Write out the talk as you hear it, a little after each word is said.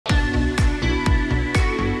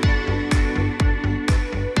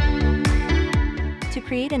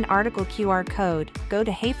create an article QR code, go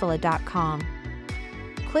to heyfilla.com.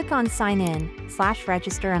 Click on Sign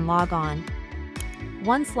In/register and log on.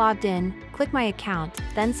 Once logged in, click My Account,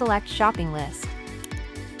 then select Shopping List.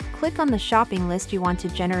 Click on the shopping list you want to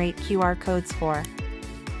generate QR codes for.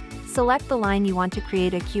 Select the line you want to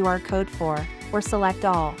create a QR code for, or select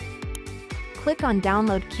all. Click on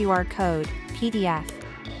Download QR Code, PDF.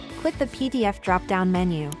 Click the PDF drop-down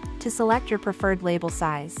menu to select your preferred label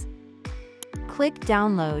size. Click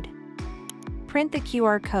Download. Print the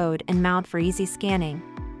QR code and mount for easy scanning.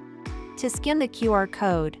 To scan the QR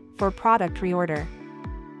code for product reorder,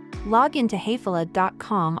 log into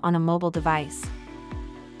heyfilla.com on a mobile device.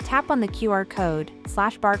 Tap on the QR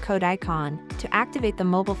code/barcode icon to activate the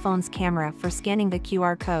mobile phone's camera for scanning the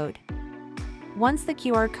QR code. Once the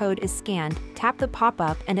QR code is scanned, tap the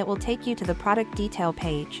pop-up and it will take you to the product detail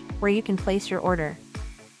page, where you can place your order.